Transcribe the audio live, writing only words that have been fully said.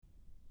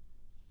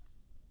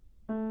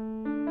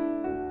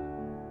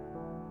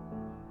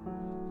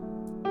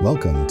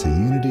Welcome to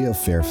Unity of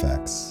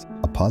Fairfax,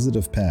 a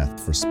positive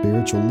path for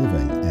spiritual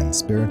living and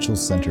spiritual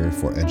center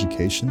for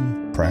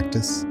education,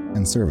 practice,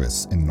 and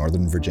service in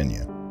Northern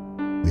Virginia.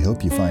 We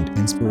hope you find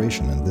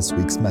inspiration in this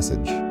week's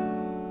message.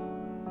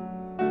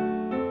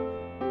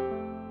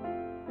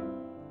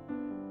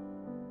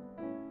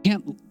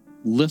 Can't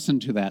listen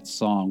to that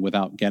song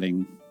without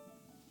getting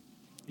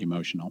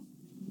emotional.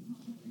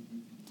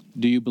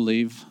 Do you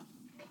believe?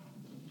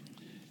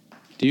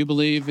 Do you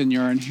believe in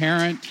your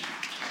inherent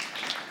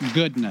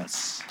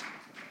goodness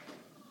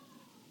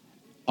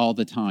all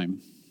the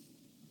time?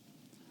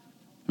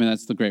 I mean,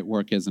 that's the great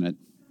work, isn't it?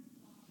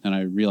 And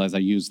I realize I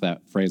use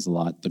that phrase a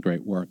lot, the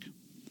great work.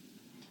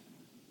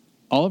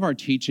 All of our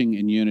teaching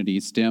in unity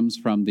stems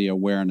from the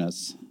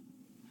awareness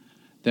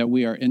that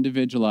we are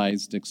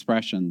individualized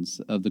expressions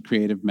of the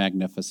creative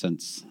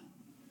magnificence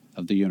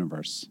of the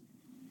universe.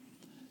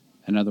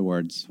 In other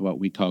words, what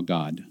we call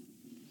God.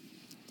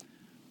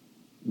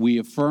 We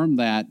affirm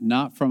that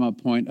not from a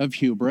point of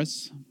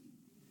hubris,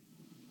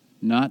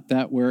 not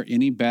that we're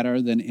any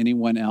better than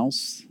anyone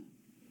else,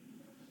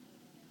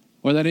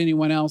 or that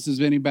anyone else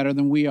is any better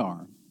than we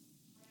are,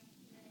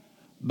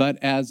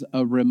 but as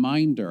a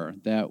reminder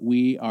that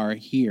we are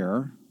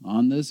here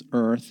on this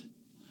earth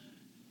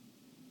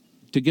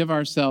to give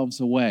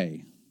ourselves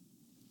away.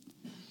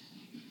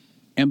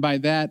 And by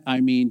that,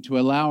 I mean to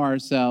allow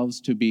ourselves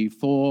to be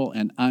full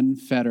and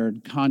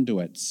unfettered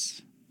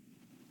conduits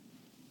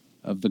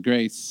of the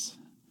grace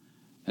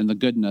and the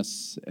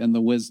goodness and the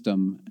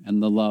wisdom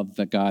and the love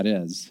that God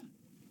is.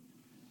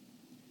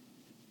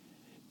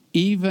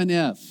 Even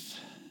if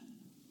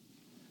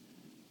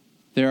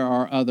there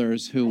are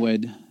others who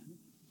would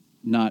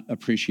not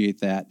appreciate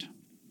that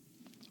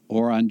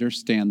or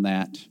understand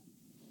that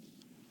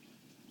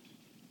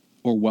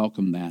or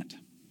welcome that.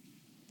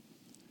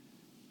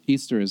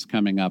 Easter is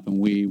coming up, and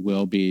we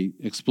will be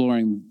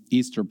exploring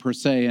Easter per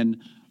se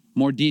in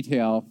more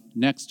detail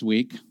next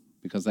week,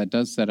 because that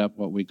does set up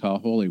what we call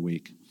Holy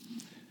Week.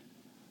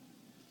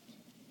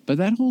 But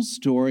that whole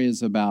story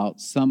is about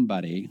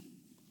somebody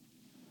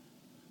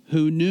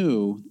who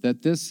knew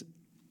that this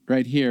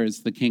right here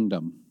is the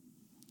kingdom,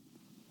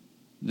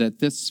 that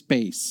this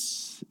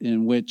space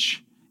in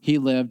which he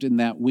lived and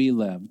that we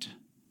lived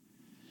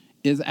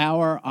is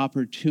our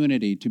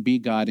opportunity to be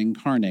God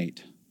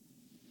incarnate.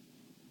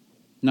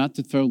 Not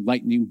to throw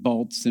lightning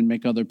bolts and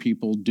make other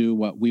people do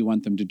what we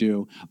want them to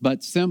do,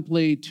 but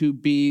simply to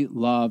be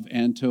love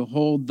and to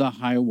hold the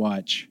high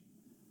watch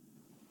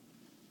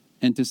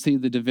and to see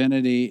the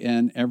divinity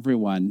in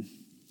everyone,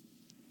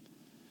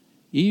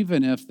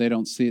 even if they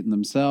don't see it in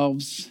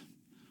themselves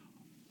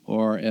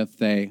or if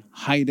they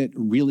hide it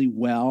really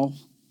well.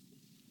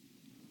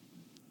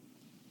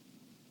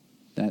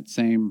 That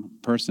same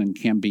person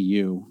can be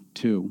you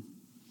too.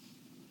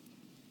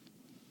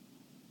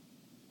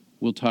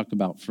 We'll talk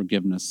about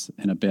forgiveness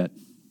in a bit.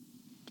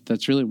 But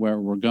that's really where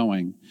we're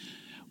going.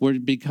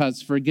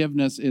 Because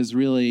forgiveness is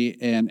really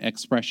an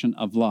expression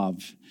of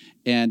love.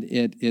 And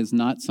it is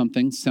not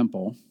something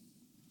simple.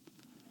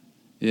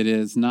 It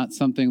is not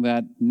something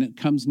that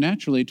comes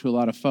naturally to a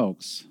lot of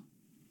folks.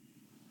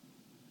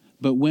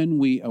 But when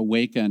we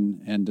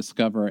awaken and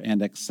discover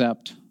and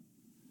accept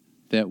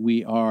that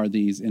we are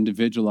these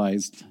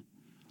individualized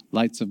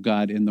lights of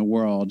God in the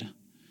world,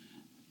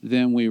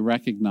 then we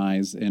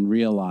recognize and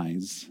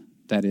realize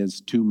that is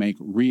to make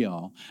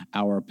real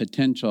our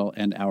potential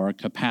and our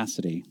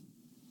capacity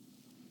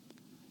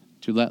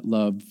to let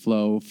love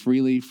flow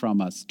freely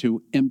from us,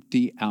 to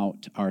empty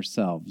out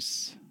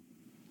ourselves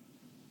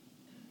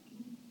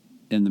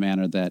in the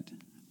manner that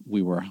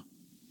we were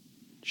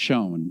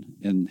shown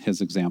in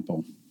his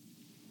example.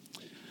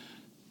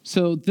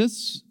 So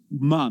this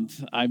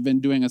month, I've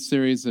been doing a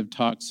series of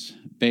talks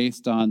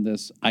based on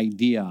this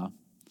idea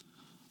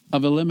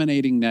of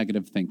eliminating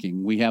negative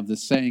thinking. We have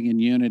this saying in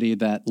Unity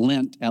that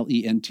LENT,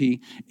 L-E-N-T,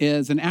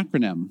 is an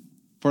acronym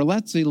for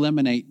let's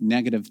eliminate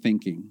negative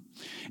thinking.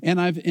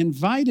 And I've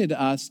invited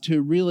us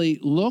to really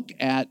look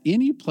at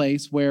any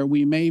place where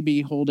we may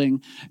be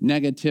holding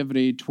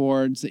negativity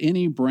towards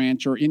any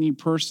branch or any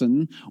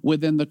person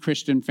within the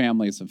Christian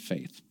families of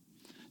faith.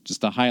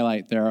 Just to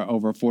highlight, there are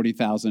over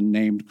 40,000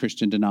 named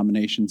Christian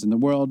denominations in the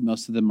world.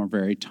 Most of them are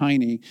very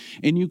tiny.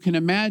 And you can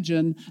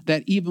imagine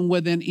that even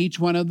within each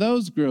one of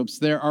those groups,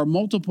 there are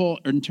multiple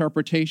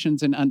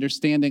interpretations and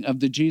understanding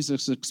of the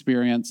Jesus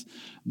experience,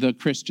 the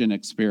Christian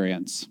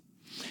experience.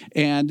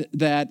 And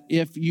that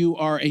if you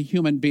are a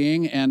human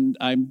being, and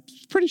I'm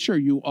pretty sure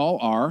you all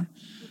are,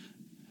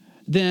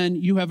 then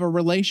you have a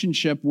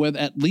relationship with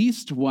at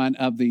least one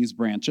of these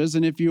branches.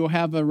 And if you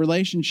have a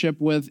relationship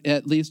with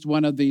at least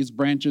one of these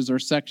branches or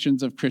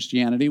sections of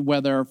Christianity,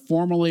 whether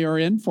formally or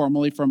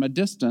informally from a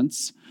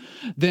distance,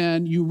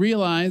 then you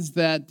realize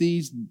that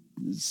these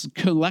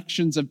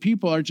collections of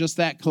people are just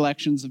that,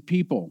 collections of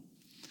people.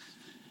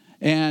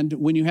 And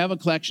when you have a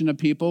collection of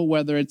people,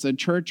 whether it's a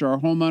church or a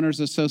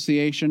homeowners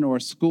association or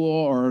a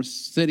school or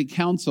city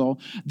council,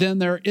 then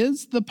there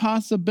is the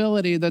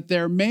possibility that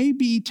there may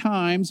be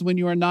times when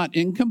you are not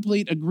in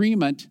complete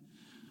agreement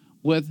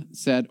with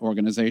said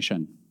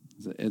organization.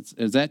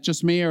 Is that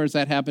just me, or has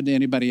that happened to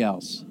anybody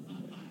else?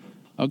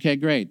 Okay,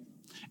 great.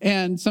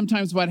 And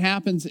sometimes what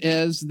happens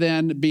is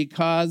then,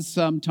 because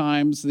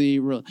sometimes the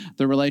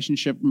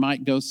relationship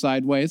might go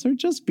sideways or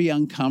just be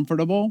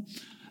uncomfortable,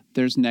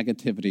 there's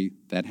negativity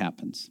that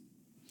happens.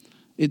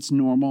 It's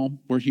normal.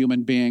 We're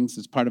human beings.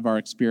 It's part of our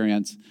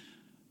experience.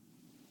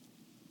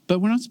 But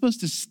we're not supposed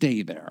to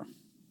stay there.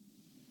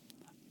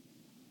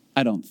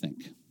 I don't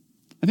think.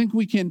 I think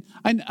we can.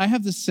 I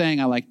have this saying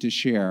I like to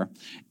share,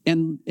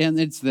 and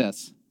it's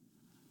this: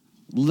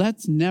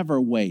 let's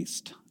never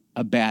waste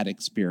a bad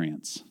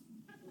experience.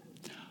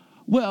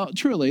 Well,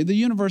 truly, the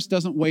universe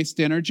doesn't waste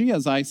energy,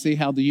 as I see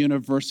how the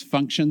universe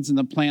functions and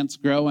the plants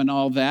grow and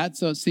all that.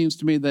 So it seems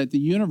to me that the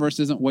universe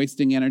isn't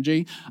wasting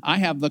energy. I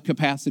have the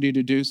capacity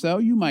to do so.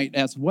 You might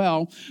as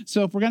well.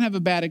 So if we're going to have a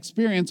bad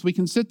experience, we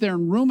can sit there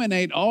and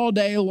ruminate all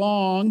day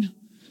long,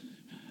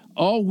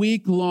 all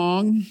week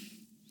long,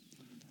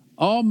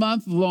 all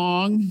month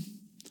long,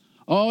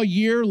 all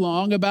year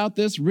long about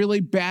this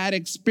really bad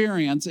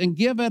experience and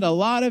give it a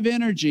lot of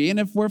energy. And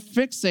if we're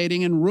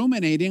fixating and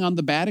ruminating on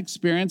the bad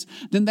experience,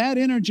 then that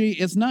energy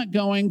is not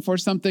going for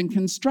something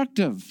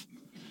constructive,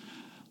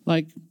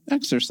 like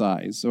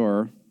exercise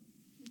or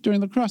doing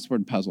the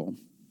crossword puzzle,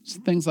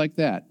 things like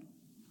that.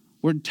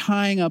 We're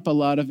tying up a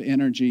lot of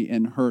energy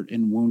in hurt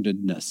and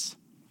woundedness.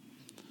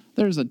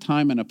 There's a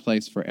time and a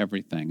place for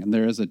everything, and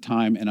there is a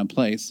time and a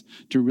place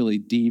to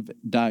really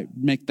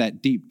make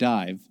that deep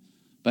dive.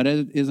 But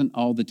it isn't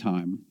all the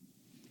time,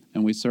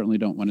 and we certainly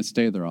don't want to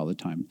stay there all the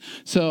time.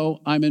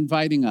 So I'm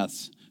inviting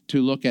us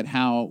to look at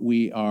how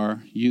we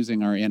are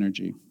using our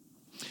energy.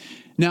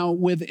 Now,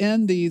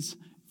 within these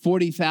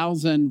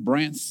 40,000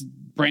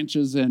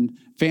 branches and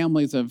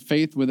families of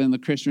faith within the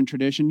Christian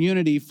tradition,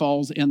 unity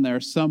falls in there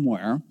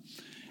somewhere.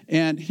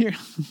 And here,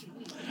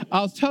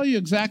 I'll tell you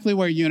exactly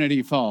where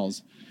unity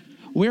falls.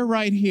 We're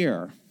right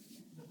here.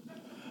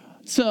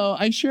 So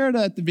I shared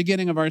at the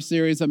beginning of our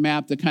series a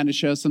map that kind of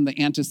shows some of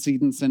the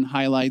antecedents and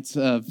highlights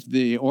of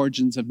the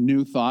origins of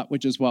New Thought,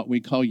 which is what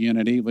we call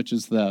unity, which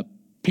is the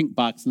pink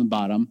box in the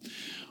bottom.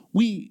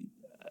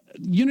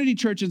 Unity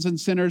churches and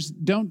centers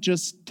don't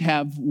just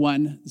have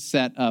one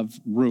set of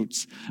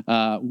roots,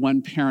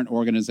 one parent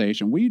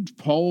organization. We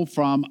pull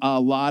from a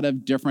lot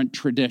of different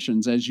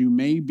traditions, as you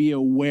may be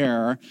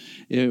aware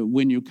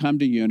when you come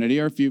to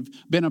Unity, or if you've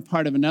been a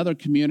part of another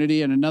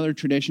community and another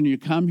tradition, you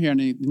come here and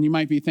you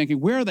might be thinking,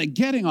 where are they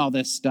getting all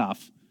this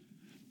stuff?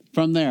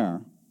 From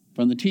there.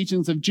 From the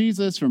teachings of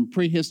Jesus, from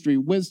prehistory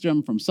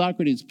wisdom, from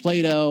Socrates,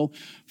 Plato,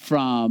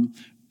 from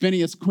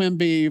Phineas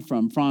Quimby,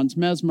 from Franz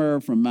Mesmer,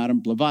 from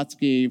Madame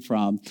Blavatsky,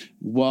 from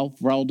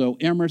Waldo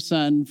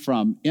Emerson,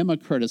 from Emma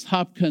Curtis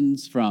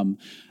Hopkins, from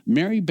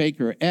Mary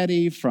Baker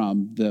Eddy,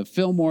 from the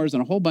Fillmores,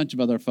 and a whole bunch of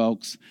other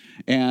folks.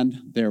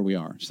 And there we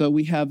are. So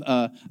we have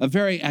a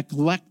very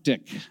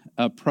eclectic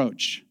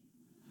approach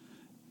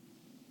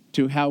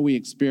to how we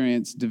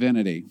experience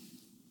divinity.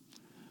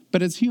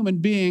 But as human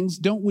beings,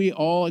 don't we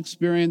all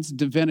experience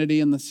divinity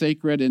and the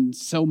sacred in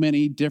so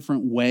many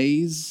different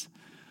ways?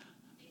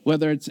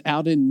 Whether it's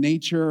out in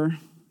nature,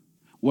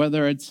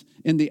 whether it's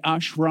in the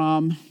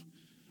ashram,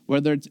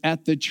 whether it's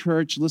at the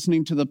church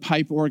listening to the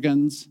pipe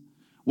organs,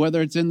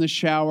 whether it's in the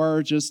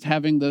shower, just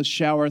having those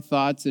shower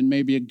thoughts and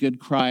maybe a good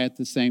cry at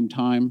the same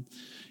time.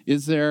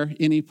 Is there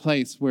any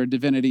place where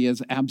divinity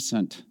is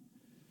absent?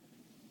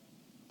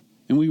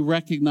 And we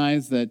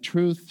recognize that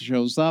truth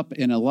shows up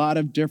in a lot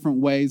of different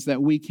ways,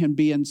 that we can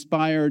be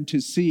inspired to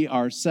see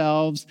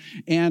ourselves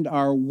and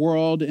our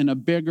world in a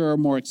bigger,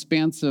 more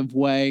expansive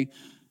way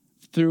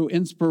through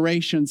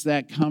inspirations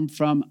that come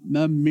from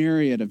a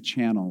myriad of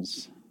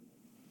channels,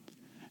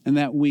 and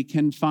that we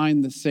can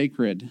find the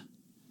sacred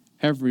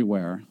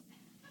everywhere.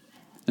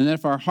 And that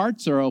if our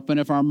hearts are open,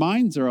 if our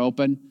minds are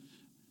open,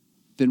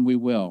 then we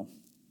will.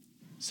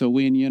 So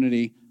we in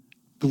Unity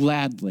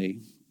gladly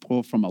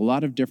pull from a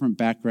lot of different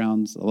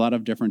backgrounds, a lot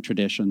of different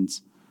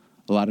traditions,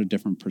 a lot of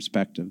different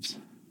perspectives.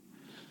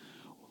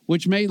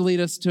 Which may lead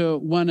us to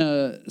want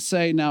to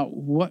say, now,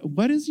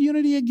 what is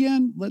unity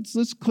again?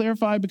 Let's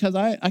clarify, because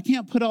I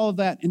can't put all of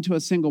that into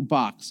a single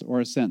box or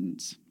a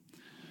sentence.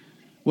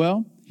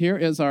 Well, here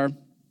is our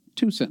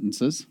two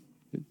sentences.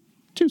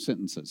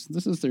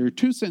 This is their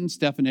two-sentence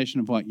definition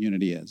of what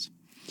unity is.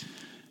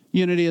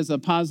 Unity is a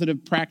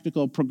positive,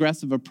 practical,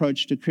 progressive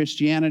approach to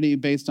Christianity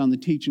based on the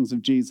teachings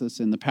of Jesus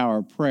and the power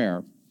of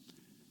prayer.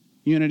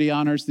 Unity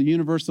honors the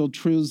universal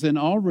truths in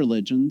all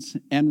religions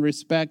and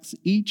respects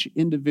each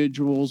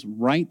individual's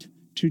right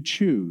to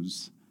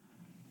choose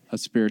a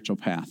spiritual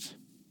path.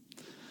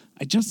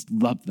 I just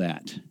love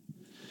that,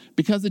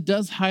 because it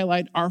does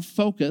highlight our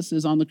focus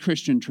is on the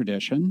Christian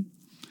tradition,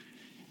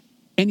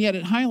 and yet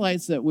it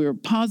highlights that we're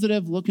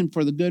positive, looking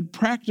for the good,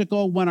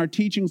 practical, want our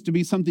teachings to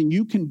be something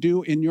you can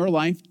do in your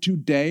life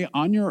today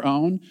on your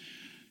own,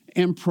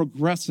 and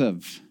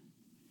progressive,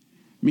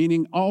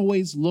 meaning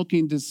always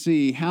looking to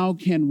see how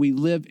can we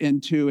live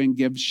into and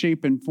give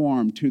shape and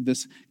form to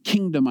this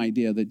kingdom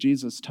idea that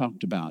Jesus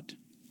talked about.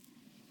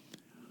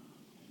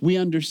 we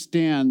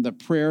understand that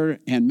prayer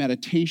and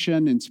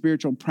meditation and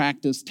spiritual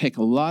practice take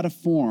a lot of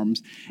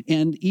forms,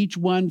 and each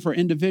one for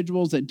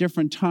individuals at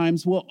different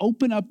times will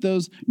open up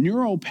those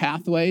neural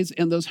pathways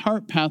and those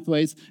heart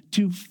pathways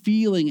to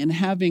feeling and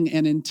having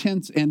an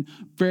intense and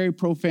very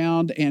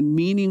profound and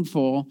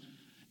meaningful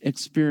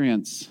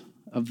experience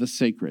of the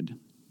sacred.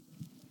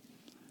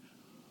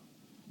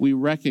 We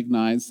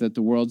recognize that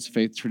the world's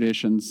faith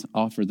traditions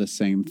offer the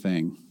same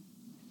thing,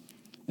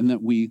 and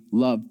that we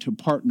love to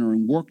partner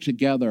and work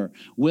together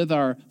with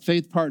our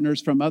faith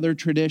partners from other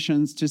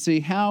traditions to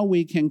see how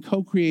we can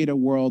co-create a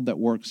world that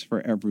works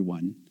for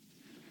everyone.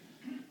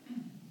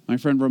 My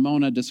friend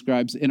Ramona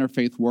describes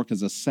interfaith work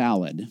as a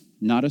salad,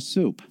 not a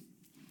soup.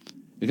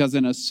 Because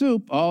in a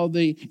soup, all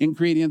the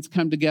ingredients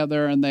come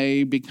together and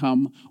they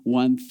become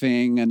one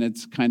thing, and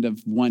it's kind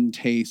of one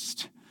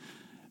taste,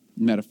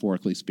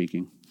 metaphorically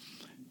speaking.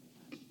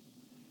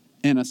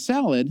 In a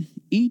salad,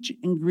 each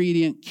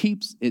ingredient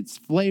keeps its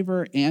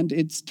flavor and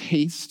its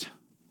taste,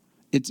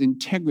 its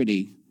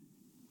integrity,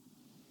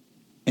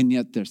 and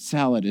yet their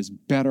salad is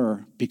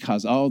better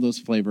because all those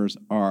flavors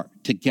are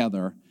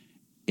together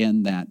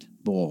in that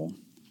bowl.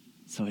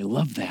 So I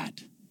love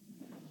that.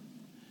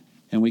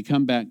 And we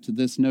come back to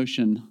this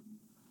notion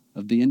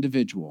of the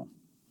individual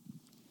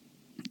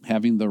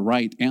having the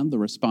right and the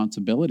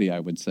responsibility, I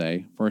would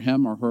say, for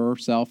him or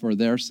herself or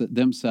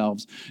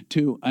themselves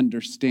to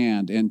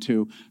understand and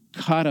to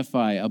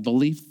codify a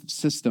belief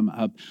system,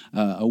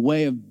 a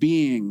way of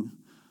being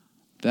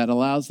that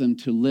allows them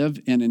to live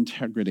in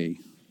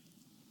integrity,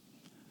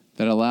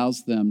 that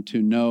allows them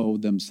to know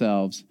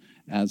themselves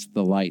as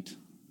the light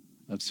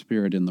of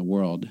spirit in the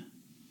world.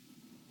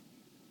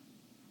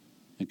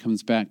 It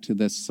comes back to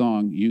this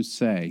song, You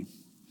Say,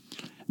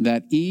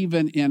 that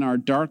even in our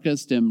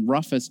darkest and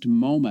roughest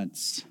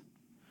moments,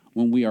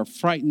 when we are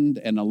frightened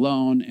and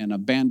alone and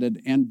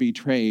abandoned and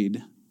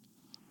betrayed,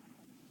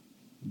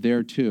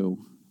 there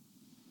too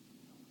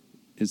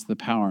is the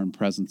power and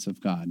presence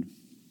of God.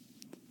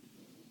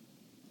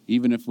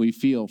 Even if we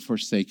feel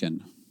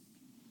forsaken,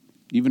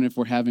 even if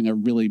we're having a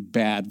really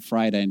bad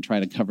Friday and try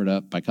to cover it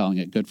up by calling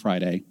it Good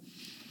Friday,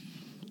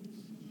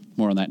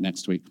 more on that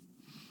next week,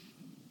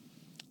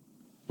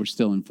 we're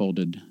still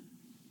enfolded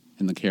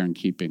in the care and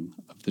keeping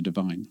of the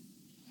divine.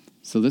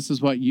 So this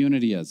is what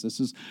unity is. This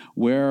is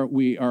where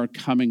we are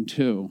coming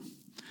to.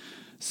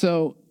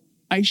 So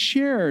I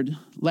shared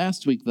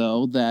last week,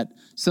 though, that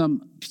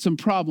some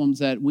problems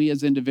that we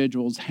as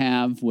individuals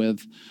have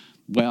with,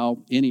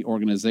 well, any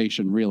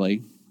organization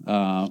really,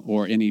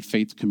 or any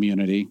faith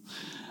community.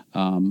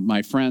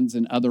 My friends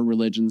in other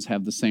religions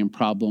have the same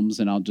problems,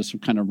 and I'll just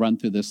kind of run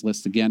through this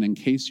list again in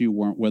case you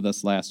weren't with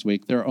us last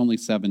week. There are only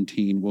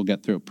 17. We'll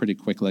get through it pretty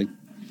quickly.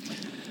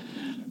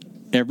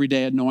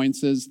 Everyday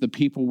annoyances, the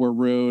people were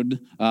rude,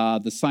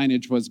 the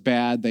signage was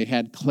bad, they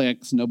had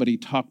cliques, nobody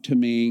talked to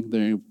me,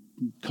 the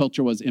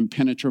culture was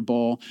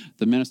impenetrable,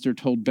 the minister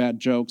told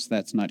bad jokes,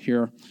 that's not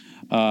here.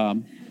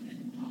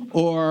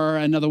 Or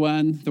another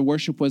one, the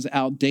worship was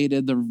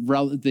outdated,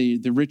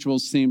 the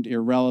rituals seemed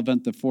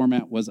irrelevant, the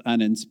format was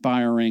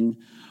uninspiring.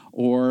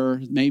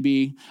 Or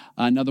maybe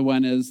another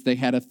one is they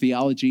had a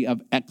theology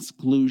of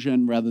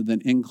exclusion rather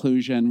than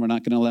inclusion. We're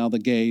not going to allow the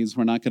gays.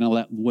 We're not going to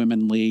let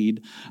women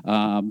lead,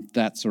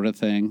 that sort of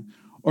thing.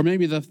 Or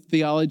maybe the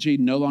theology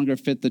no longer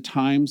fit the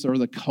times or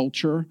the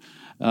culture.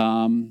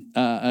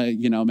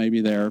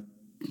 Maybe they're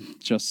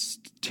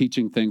just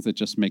teaching things that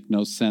just make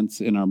no sense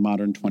in our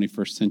modern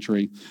 21st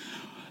century.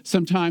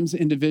 Sometimes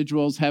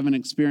individuals have an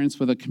experience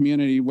with a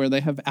community where they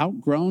have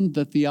outgrown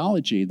the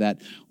theology,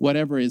 that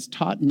whatever is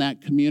taught in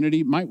that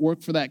community might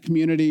work for that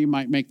community,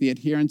 might make the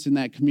adherents in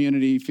that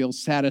community feel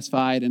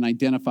satisfied and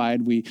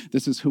identified.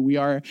 This is who we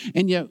are.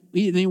 And yet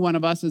any one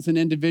of us as an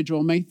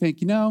individual may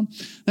think,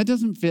 that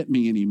doesn't fit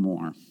me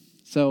anymore.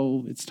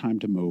 So it's time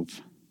to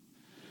move.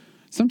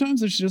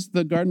 Sometimes it's just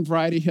the garden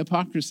variety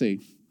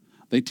hypocrisy.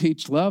 They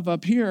teach love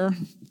up here,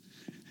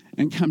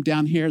 and come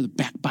down here, the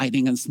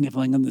backbiting and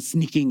sniveling and the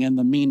sneaking and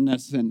the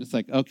meanness. And it's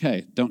like,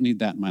 okay, don't need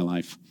that in my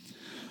life.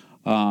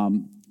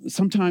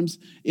 Sometimes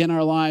in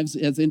our lives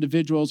as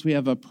individuals, we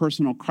have a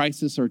personal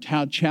crisis or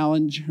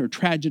challenge or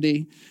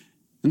tragedy.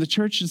 And the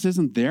church just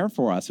isn't there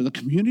for us, or the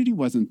community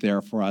wasn't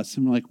there for us.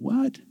 And we're like,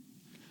 what?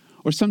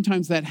 Or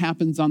sometimes that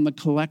happens on the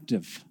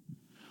collective,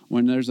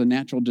 when there's a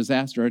natural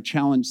disaster, a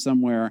challenge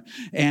somewhere,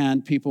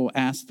 and people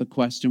ask the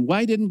question,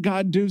 why didn't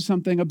God do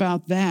something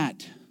about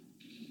that?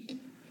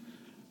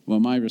 Well,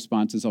 my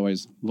response is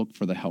always, look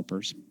for the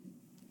helpers.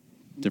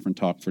 Different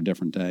talk for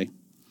different day.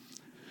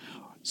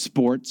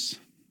 Sports.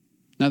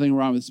 Nothing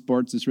wrong with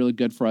sports. It's really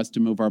good for us to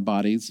move our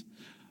bodies.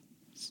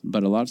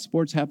 But a lot of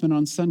sports happen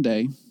on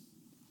Sunday.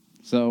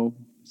 So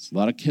it's a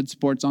lot of kids'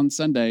 sports on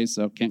Sunday,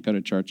 so can't go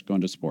to church,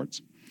 going to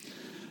sports.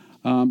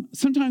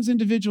 Sometimes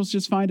individuals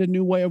just find a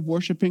new way of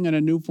worshiping and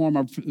a new form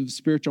of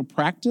spiritual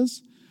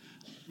practice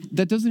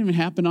that doesn't even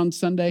happen on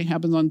Sunday,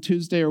 happens on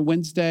Tuesday or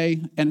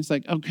Wednesday, and it's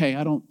like, okay,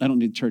 I don't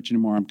need church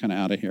anymore, I'm kind of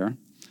out of here.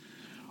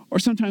 Or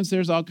sometimes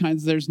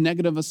there's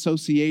negative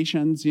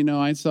associations.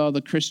 I saw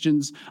the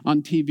Christians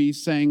on TV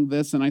saying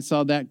this, and I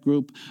saw that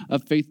group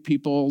of faith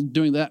people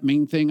doing that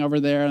mean thing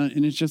over there,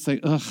 and it's just like,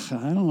 ugh,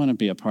 I don't want to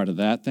be a part of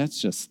that.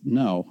 That's just,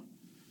 no.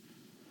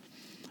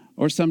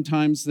 Or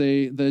sometimes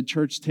the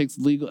church takes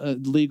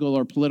legal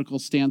or political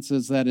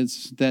stances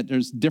that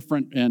there's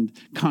different and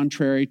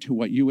contrary to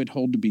what you would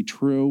hold to be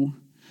true,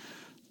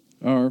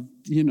 or,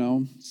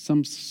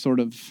 some sort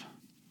of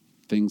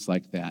things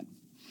like that.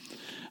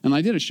 And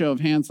I did a show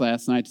of hands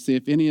last night to see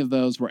if any of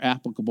those were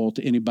applicable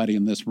to anybody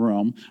in this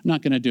room. I'm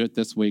not going to do it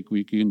this week.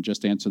 You can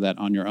just answer that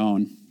on your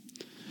own.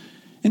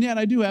 And yet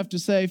I do have to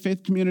say,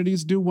 faith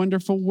communities do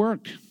wonderful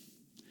work.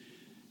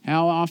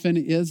 How often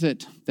is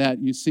it that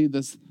you see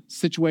this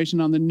situation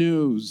on the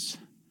news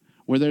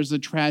where there's a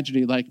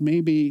tragedy, like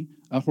maybe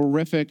a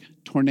horrific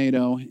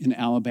tornado in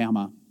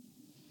Alabama?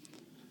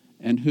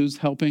 And who's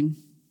helping?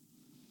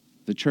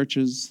 The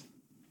churches,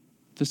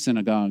 the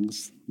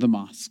synagogues, the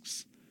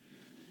mosques.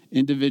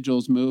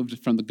 Individuals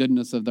moved from the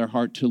goodness of their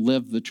heart to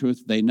live the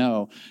truth they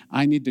know.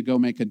 I need to go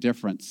make a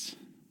difference.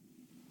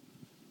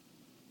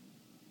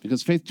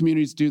 Because faith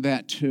communities do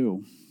that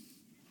too.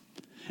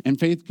 And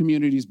faith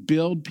communities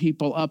build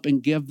people up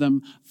and give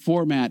them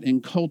format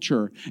and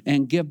culture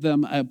and give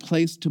them a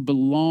place to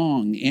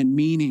belong and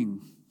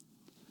meaning.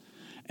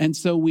 And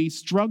so we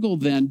struggle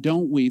then,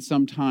 don't we,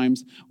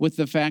 sometimes with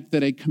the fact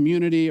that a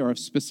community or a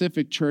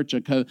specific church,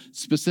 a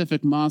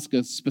specific mosque,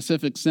 a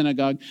specific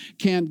synagogue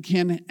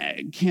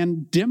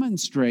can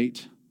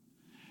demonstrate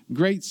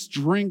great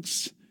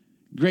strengths,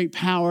 great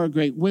power,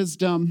 great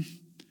wisdom,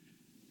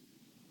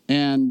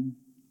 and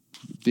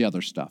the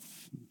other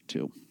stuff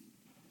too.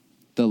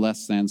 The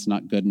less than's,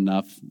 not good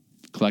enough,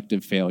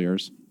 collective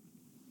failures.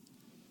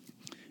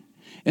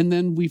 And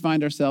then we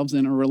find ourselves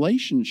in a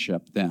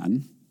relationship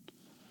then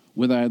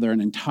with either an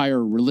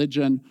entire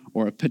religion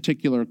or a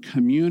particular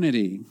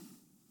community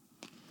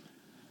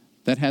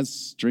that has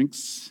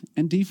strengths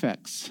and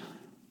defects.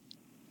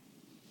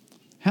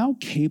 How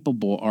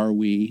capable are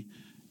we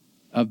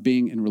of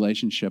being in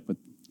relationship with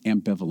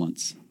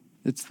ambivalence?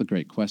 It's the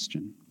great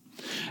question.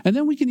 And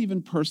then we can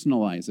even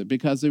personalize it,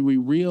 because we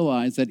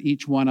realize that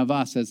each one of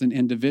us as an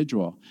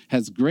individual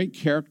has great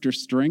character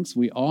strengths.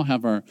 We all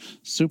have our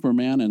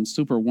Superman and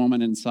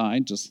Superwoman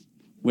inside, just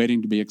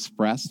waiting to be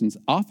expressed, and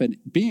often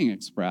being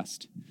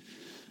expressed.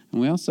 And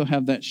we also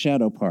have that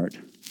shadow part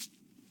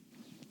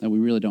that we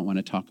really don't want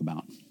to talk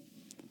about.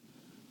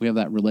 We have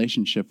that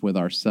relationship with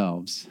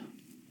ourselves.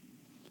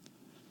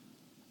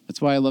 That's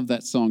why I love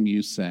that song,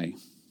 You Say.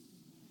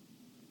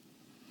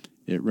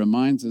 It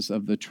reminds us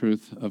of the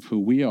truth of who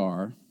we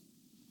are,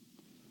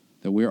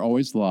 that we're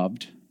always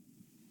loved,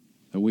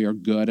 that we are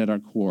good at our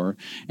core,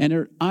 and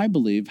it, I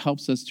believe,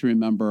 helps us to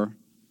remember,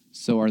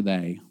 so are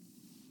they.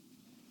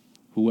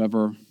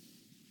 Whoever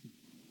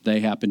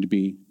they happen to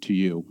be to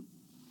you.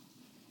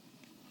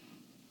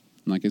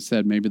 And like I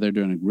said, maybe they're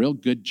doing a real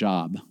good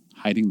job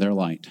hiding their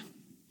light,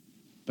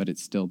 but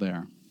it's still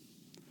there.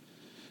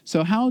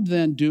 So how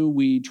then do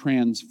we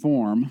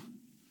transform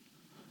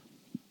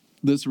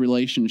this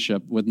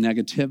relationship with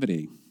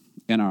negativity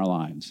in our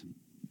lives?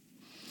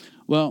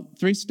 Well,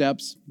 3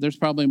 steps. There's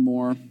probably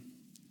more,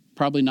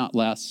 probably not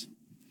less.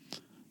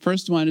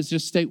 First one is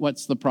just state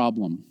what's the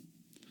problem.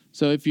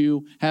 So if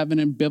you have an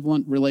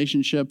ambivalent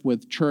relationship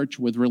with church,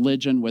 with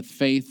religion, with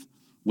faith,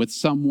 with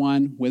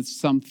someone, with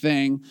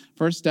something,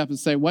 first step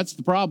is say, what's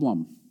the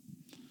problem?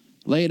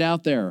 Lay it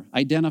out there.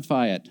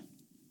 Identify it.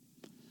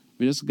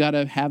 We just got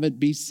to have it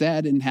be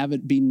said and have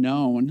it be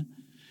known.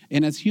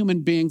 And as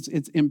human beings,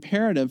 it's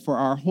imperative for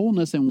our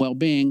wholeness and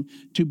well-being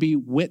to be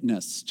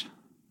witnessed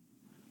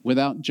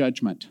without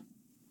judgment.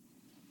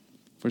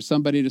 For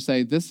somebody to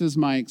say, this is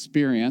my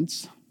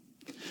experience,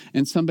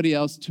 and somebody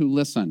else to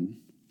listen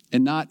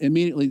and not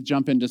immediately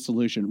jump into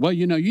solution. Well,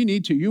 you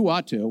need to, you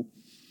ought to.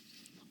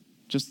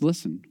 Just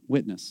listen,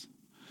 witness.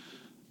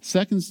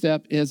 Second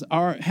step is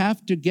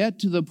have to get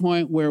to the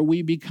point where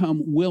we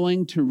become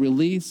willing to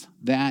release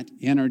that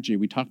energy.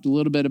 We talked a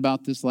little bit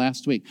about this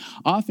last week.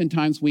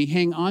 Oftentimes we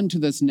hang on to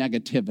this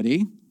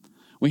negativity.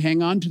 We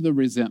hang on to the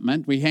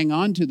resentment. We hang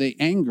on to the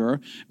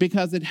anger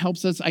because it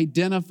helps us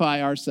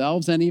identify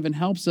ourselves and even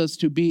helps us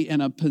to be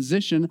in a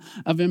position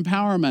of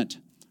empowerment.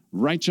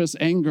 Righteous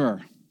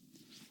anger.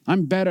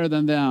 I'm better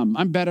than them.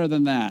 I'm better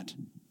than that.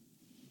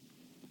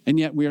 And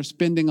yet we are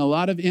spending a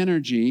lot of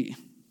energy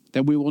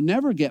that we will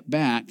never get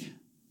back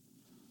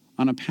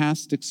on a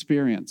past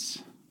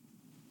experience.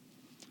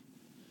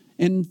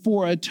 And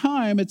for a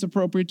time, it's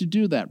appropriate to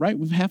do that, right?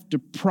 We have to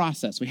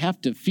process. We have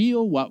to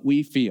feel what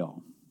we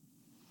feel.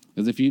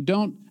 Because if you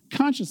don't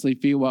consciously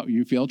feel what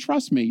you feel,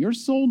 trust me, your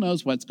soul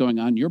knows what's going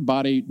on. Your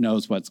body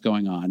knows what's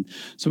going on.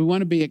 So we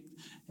want to be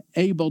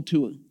able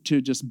to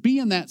just be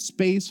in that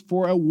space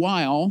for a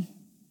while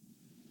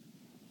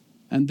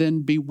and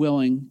then be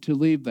willing to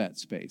leave that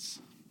space.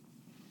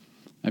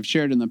 I've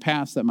shared in the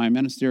past that my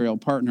ministerial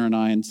partner and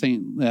I in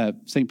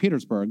St.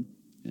 Petersburg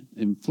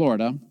in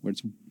Florida, where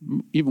it's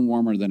even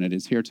warmer than it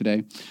is here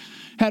today,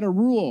 had a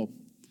rule.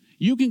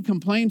 You can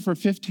complain for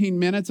 15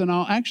 minutes, and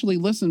I'll actually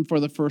listen for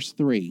the first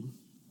 3.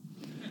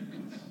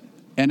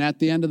 And at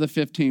the end of the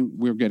 15,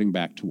 we're getting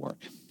back to work.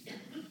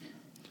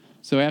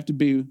 So I have to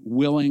be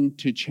willing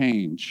to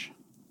change.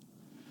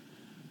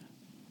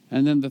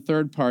 And then the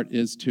third part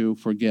is to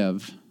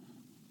forgive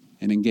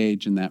and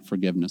engage in that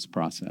forgiveness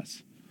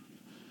process.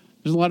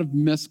 There's a lot of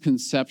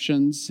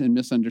misconceptions and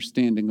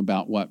misunderstanding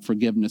about what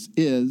forgiveness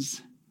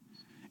is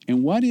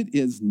and what it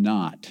is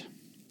not.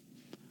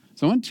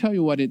 So I want to tell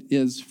you what it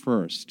is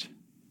first.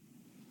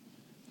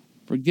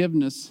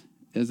 Forgiveness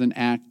is an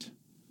act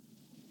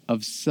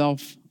of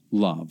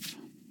self-love.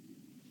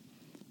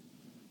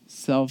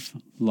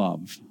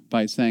 Self-love.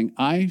 By saying,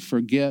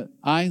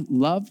 I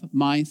love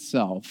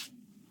myself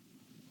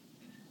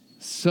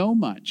so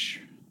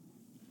much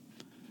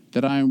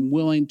that I am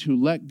willing to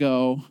let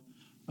go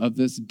of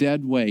this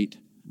dead weight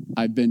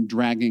I've been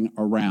dragging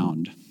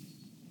around.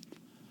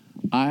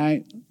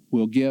 I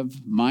will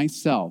give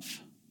myself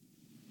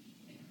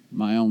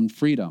my own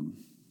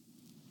freedom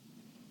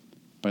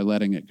by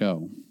letting it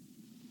go.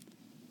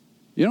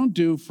 You don't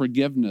do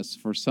forgiveness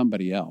for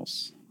somebody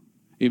else,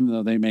 even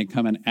though they may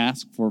come and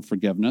ask for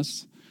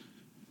forgiveness.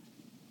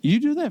 You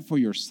do that for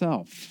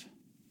yourself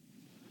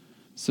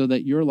so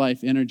that your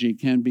life energy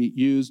can be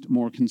used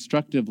more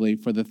constructively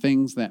for the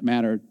things that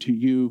matter to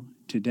you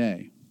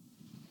today.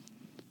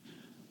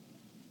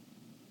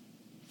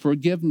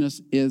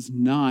 Forgiveness is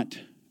not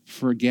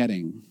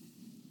forgetting.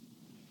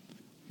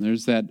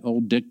 There's that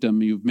old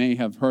dictum, you may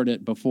have heard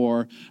it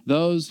before.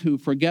 Those who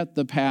forget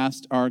the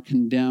past are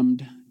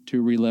condemned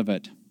to relive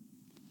it.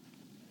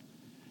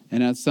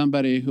 And as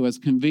somebody who has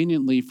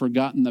conveniently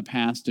forgotten the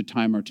past a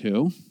time or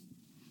two,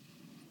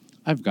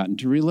 I've gotten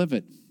to relive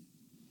it.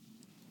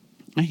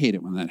 I hate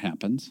it when that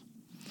happens.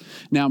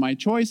 Now, my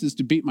choice is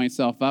to beat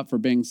myself up for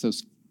being so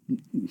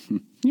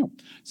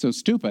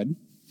stupid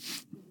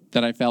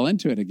that I fell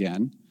into it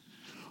again.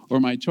 Or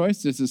my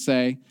choice is to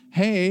say,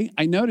 hey,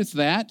 I noticed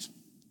that.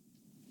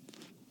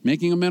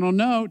 Making a mental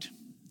note.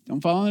 Don't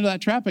fall into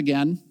that trap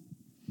again.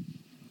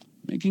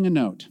 Making a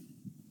note.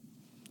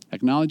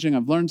 Acknowledging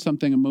I've learned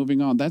something and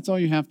moving on. That's all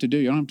you have to do.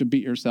 You don't have to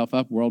beat yourself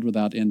up. World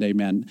without end,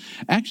 amen.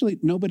 Actually,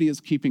 nobody is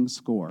keeping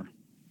score.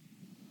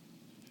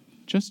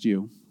 Just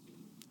you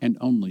and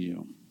only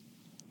you.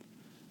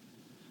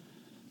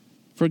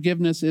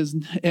 Forgiveness is,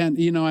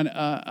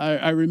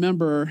 I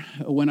remember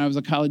when I was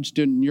a college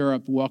student in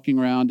Europe, walking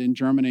around in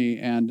Germany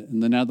and in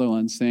the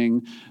Netherlands,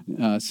 seeing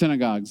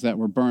synagogues that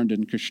were burned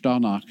in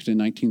Kristallnacht in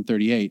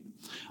 1938.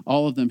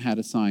 All of them had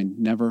a sign,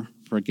 never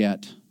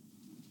forget,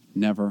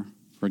 never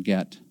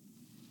forget,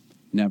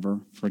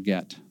 never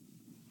forget.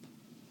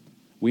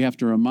 We have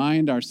to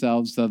remind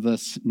ourselves of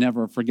this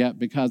never forget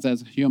because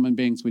as human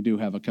beings, we do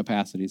have a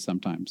capacity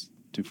sometimes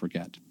to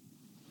forget.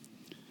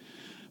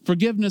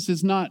 Forgiveness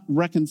is not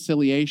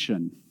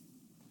reconciliation.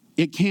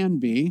 It can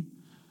be.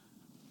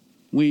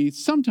 We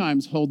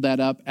sometimes hold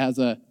that up as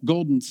a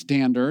golden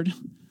standard,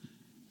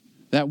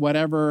 that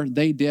whatever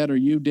they did or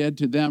you did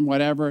to them,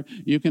 whatever,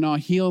 you can all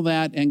heal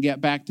that and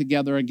get back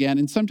together again.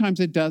 And sometimes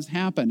it does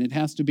happen. It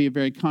has to be a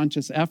very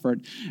conscious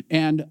effort.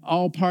 And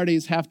all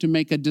parties have to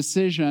make a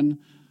decision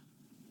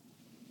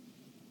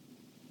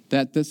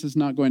that this is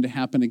not going to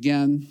happen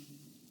again,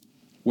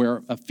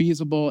 where a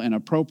feasible and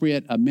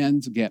appropriate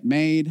amends get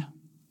made.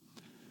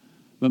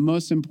 But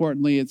most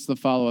importantly, it's the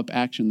follow-up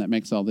action that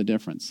makes all the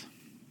difference.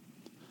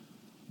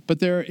 But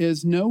there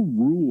is no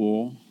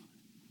rule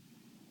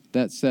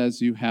that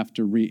says you have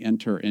to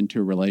re-enter into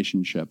a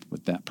relationship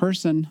with that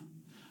person,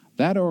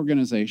 that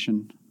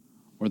organization,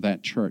 or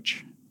that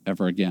church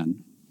ever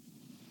again.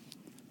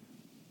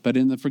 But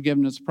in the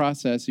forgiveness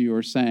process, you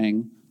are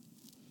saying,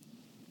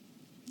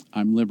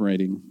 I'm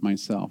liberating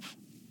myself.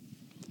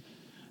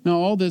 Now,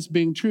 all this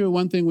being true,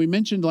 one thing we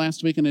mentioned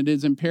last week, and it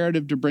is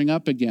imperative to bring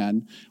up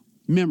again,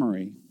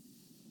 memory.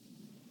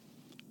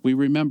 We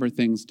remember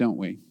things, don't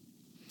we?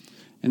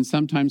 And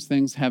sometimes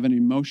things have an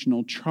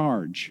emotional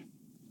charge.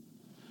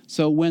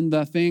 So when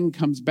the thing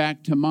comes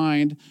back to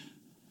mind,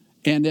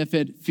 and if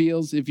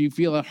you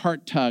feel a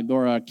heart tug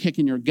or a kick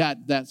in your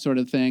gut, that sort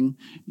of thing,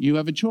 you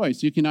have a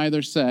choice. You can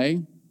either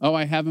say, oh,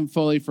 I haven't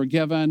fully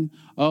forgiven.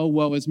 Oh,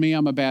 woe is me,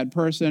 I'm a bad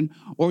person.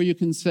 Or you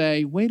can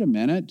say, wait a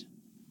minute,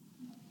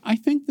 I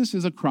think this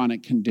is a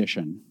chronic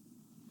condition.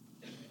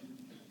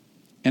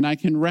 And I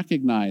can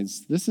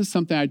recognize this is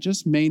something I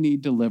just may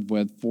need to live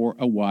with for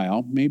a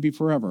while, maybe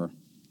forever.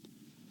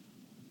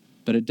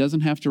 But it doesn't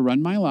have to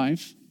run my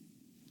life.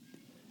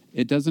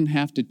 It doesn't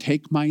have to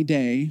take my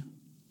day.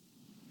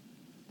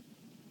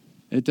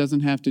 It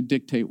doesn't have to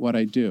dictate what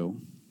I do.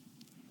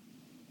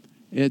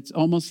 It's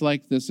almost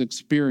like this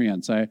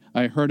experience I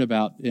heard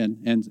about,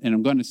 and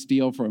I'm going to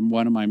steal from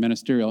one of my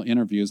ministerial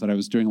interviews that I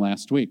was doing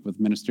last week with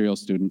ministerial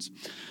students.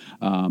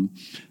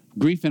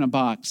 Grief in a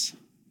box.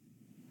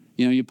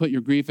 You know, you put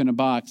your grief in a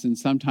box, and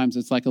sometimes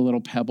it's like a little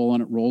pebble,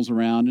 and it rolls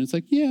around, and it's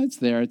like, yeah, it's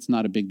there. It's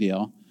not a big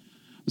deal.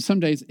 But some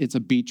days it's a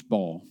beach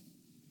ball,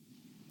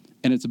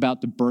 and it's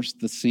about to burst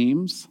the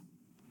seams.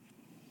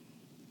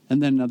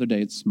 And then another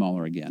day it's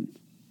smaller again.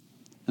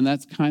 And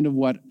that's kind of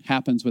what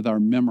happens with our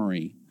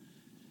memory.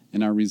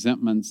 in our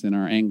resentments, in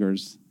our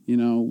angers,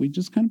 we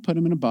just kind of put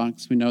them in a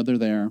box. We know they're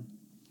there.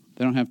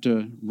 They don't have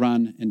to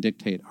run and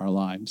dictate our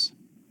lives.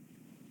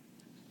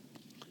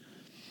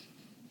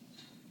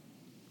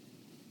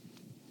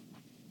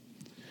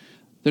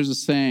 There's a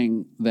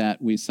saying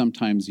that we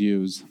sometimes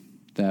use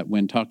that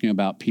when talking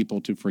about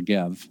people to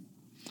forgive,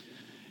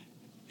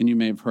 and you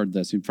may have heard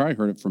this, you've probably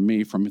heard it from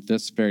me from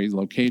this very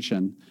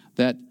location,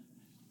 that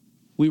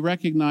we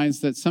recognize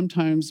that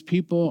sometimes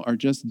people are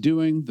just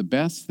doing the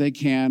best they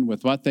can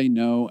with what they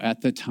know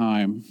at the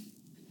time,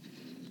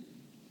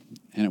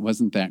 and it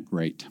wasn't that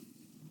great.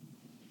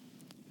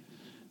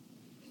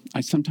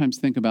 I sometimes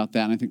think about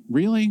that, and I think,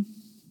 really?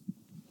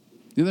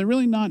 Do they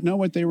really not know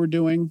what they were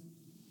doing?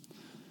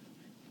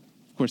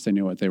 Of course they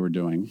knew what they were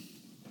doing.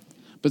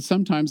 But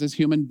sometimes as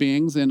human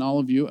beings, and all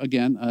of you,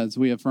 again, as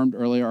we affirmed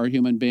earlier, are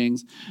human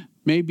beings,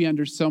 may be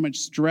under so much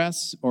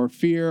stress or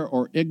fear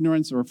or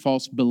ignorance or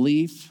false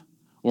belief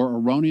or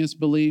erroneous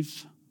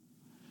belief,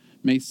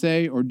 may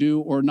say or do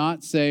or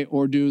not say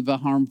or do the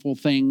harmful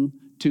thing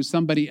to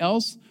somebody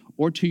else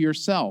or to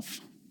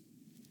yourself.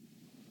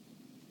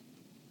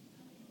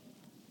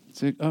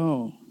 It's like,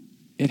 oh,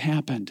 it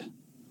happened.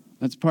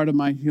 That's part of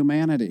my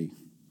humanity.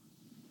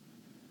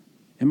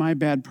 Am I a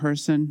bad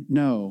person?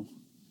 No.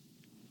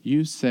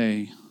 You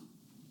say,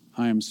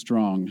 I am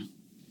strong.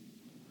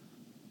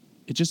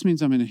 It just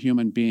means I'm a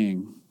human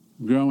being,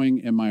 growing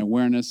in my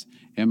awareness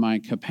and my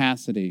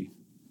capacity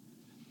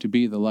to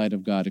be the light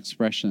of God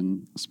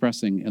expressing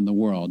in the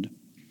world.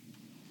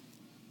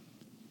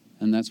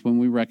 And that's when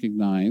we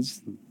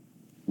recognize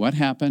what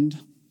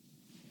happened.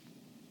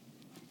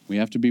 We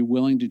have to be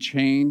willing to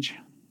change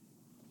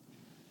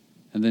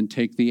and then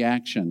take the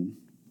action,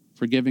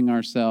 forgiving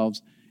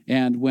ourselves,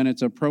 and when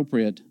it's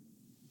appropriate,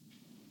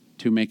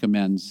 to make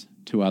amends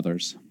to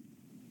others,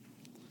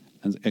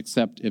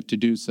 except if to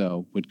do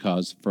so would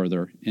cause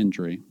further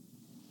injury.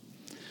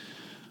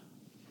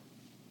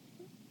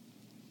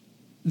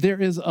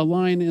 There is a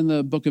line in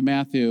the book of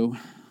Matthew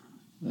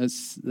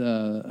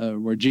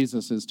where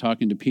Jesus is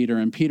talking to Peter,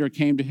 and Peter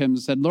came to him and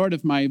said, Lord,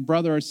 if my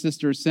brother or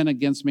sister sin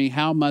against me,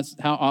 how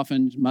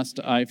often must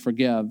I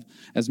forgive?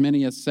 As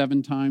many as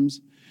 7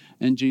 times?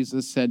 And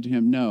Jesus said to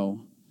him,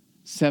 no,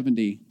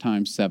 70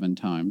 times 7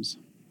 times.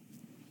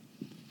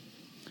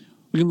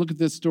 We can look at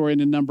this story in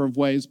a number of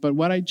ways, but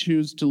what I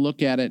choose to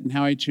look at it and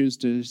how I choose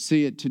to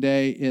see it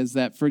today is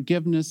that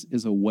forgiveness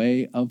is a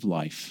way of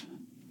life.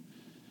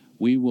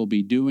 We will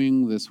be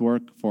doing this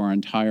work for our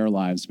entire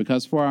lives,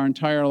 because for our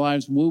entire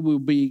lives, we will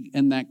be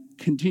in that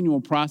continual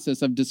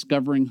process of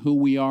discovering who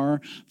we are,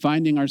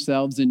 finding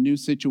ourselves in new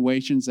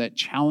situations that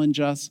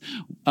challenge us.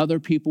 Other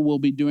people will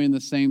be doing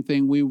the same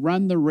thing. We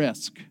run the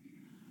risk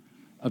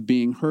of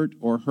being hurt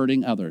or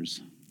hurting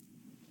others.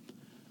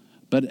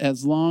 But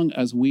as long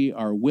as we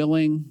are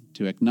willing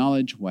to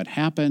acknowledge what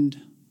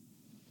happened,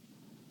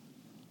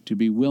 to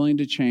be willing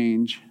to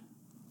change,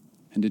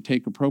 and to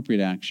take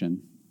appropriate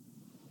action,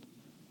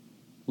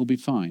 we'll be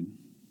fine.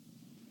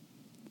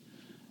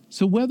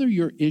 So whether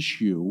your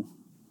issue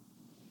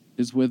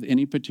is with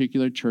any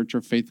particular church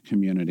or faith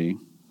community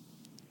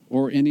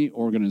or any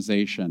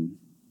organization,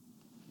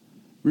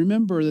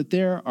 remember that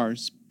there are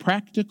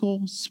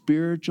practical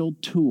spiritual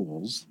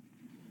tools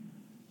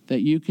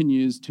that you can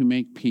use to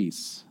make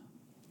peace.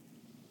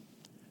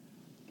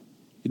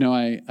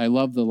 I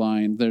love the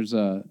line. There's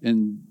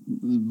in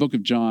the book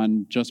of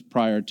John, just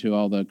prior to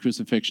all the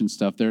crucifixion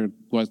stuff, there are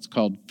what's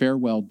called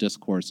farewell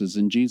discourses,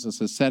 and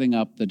Jesus is setting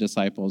up the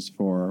disciples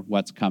for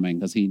what's coming,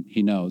 because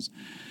he knows.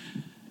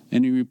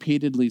 And he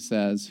repeatedly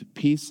says,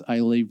 peace I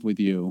leave with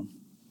you,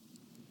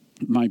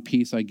 my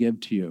peace I give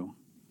to you,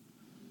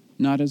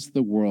 not as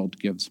the world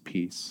gives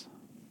peace.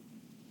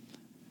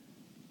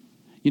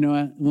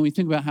 When we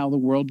think about how the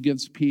world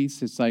gives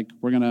peace, it's like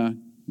we're going to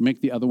make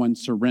the other one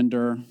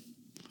surrender.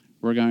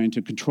 We're going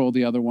to control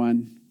the other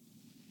one.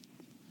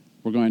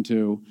 We're going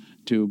to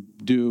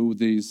do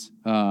these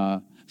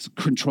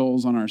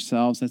controls on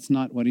ourselves. That's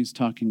not what he's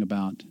talking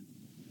about.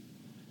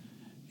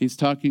 He's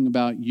talking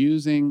about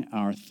using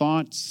our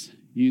thoughts,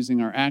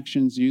 using our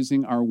actions,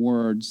 using our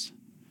words,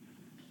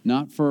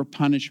 not for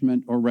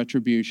punishment or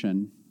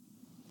retribution,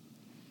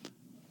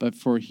 but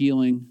for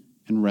healing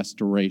and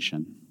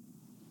restoration.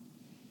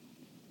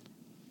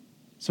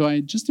 So I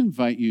just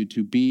invite you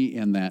to be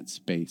in that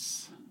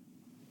space,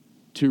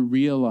 to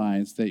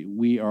realize that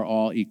we are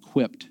all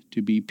equipped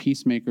to be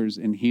peacemakers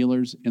and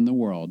healers in the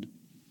world.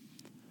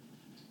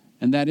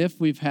 And that if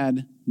we've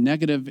had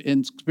negative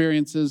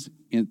experiences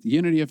in the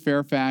Unity of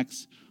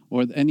Fairfax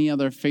or any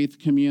other faith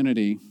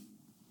community,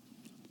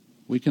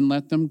 we can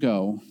let them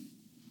go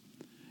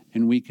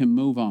and we can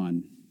move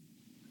on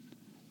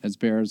as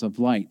bearers of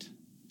light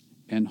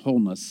and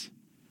wholeness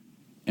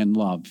and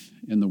love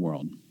in the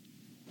world.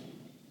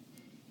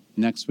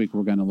 Next week,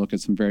 we're going to look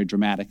at some very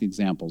dramatic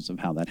examples of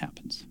how that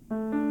happens.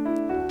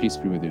 Peace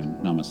be with you.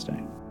 Namaste.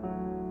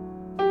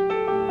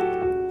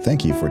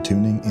 Thank you for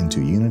tuning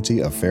into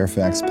Unity of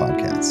Fairfax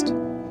podcast.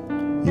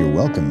 You're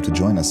welcome to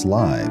join us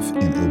live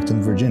in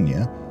Oakton,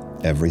 Virginia,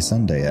 every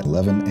Sunday at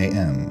 11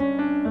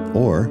 a.m.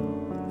 Or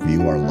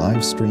view our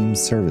live stream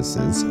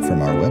services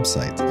from our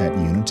website at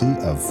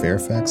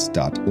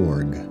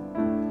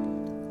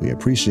unityoffairfax.org. We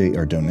appreciate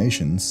your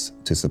donations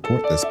to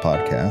support this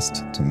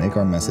podcast to make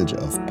our message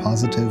of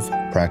positive,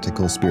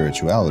 practical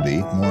spirituality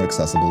more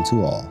accessible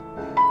to all.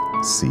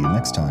 See you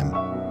next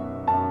time.